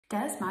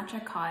Does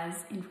matcha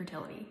cause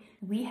infertility?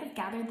 We have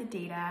gathered the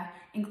data,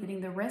 including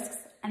the risks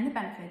and the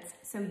benefits,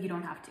 so you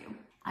don't have to.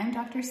 I'm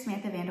Dr.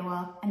 Samantha Van De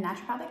Wal, a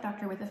naturopathic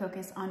doctor with a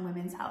focus on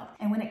women's health.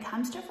 And when it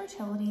comes to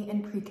fertility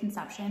and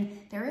preconception,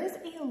 there is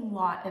a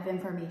lot of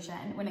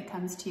information when it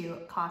comes to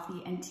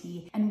coffee and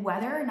tea and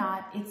whether or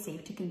not it's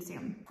safe to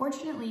consume.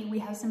 Fortunately, we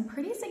have some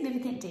pretty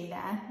significant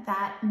data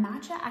that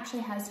matcha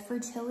actually has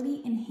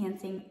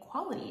fertility-enhancing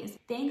qualities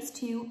thanks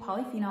to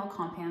polyphenol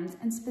compounds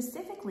and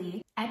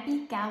specifically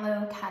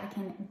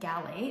epigallocatechin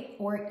gallate,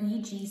 or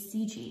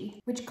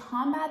EGCG, which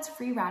combats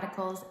free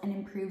radicals and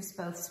improves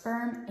both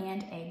sperm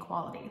and egg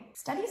quality.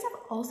 Studies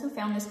have also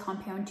found this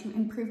compound to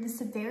improve the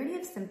severity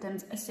of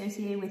symptoms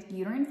associated with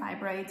uterine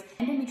fibroids,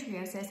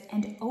 endometriosis,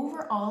 and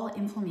overall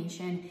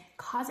inflammation,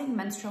 causing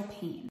menstrual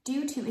pain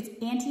due to its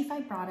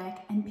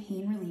antifibrotic and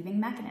pain-relieving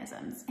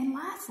mechanisms. And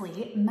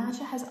lastly,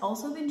 matcha has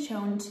also been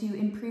shown to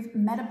improve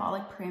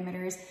metabolic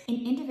parameters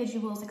in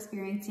individuals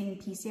experiencing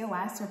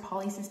PCOS or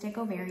polycystic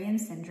ovarian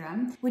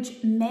syndrome,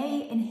 which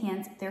may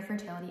enhance their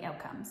fertility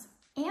outcomes.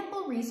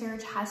 Ample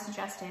research has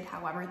suggested,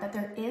 however, that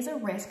there is a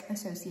risk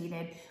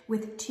associated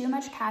with too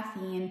much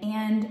caffeine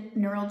and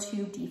neural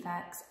tube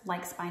defects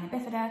like spina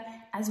bifida,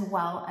 as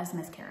well as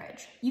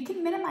miscarriage. You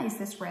can minimize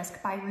this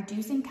risk by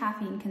reducing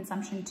caffeine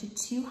consumption to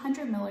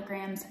 200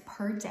 milligrams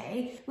per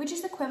day, which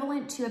is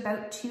equivalent to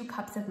about 2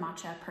 cups of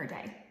matcha per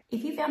day.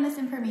 If you found this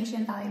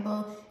information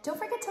valuable, don't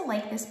forget to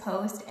like this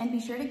post and be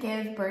sure to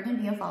give Bird and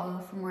Bee a follow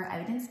for more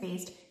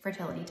evidence-based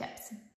fertility tips.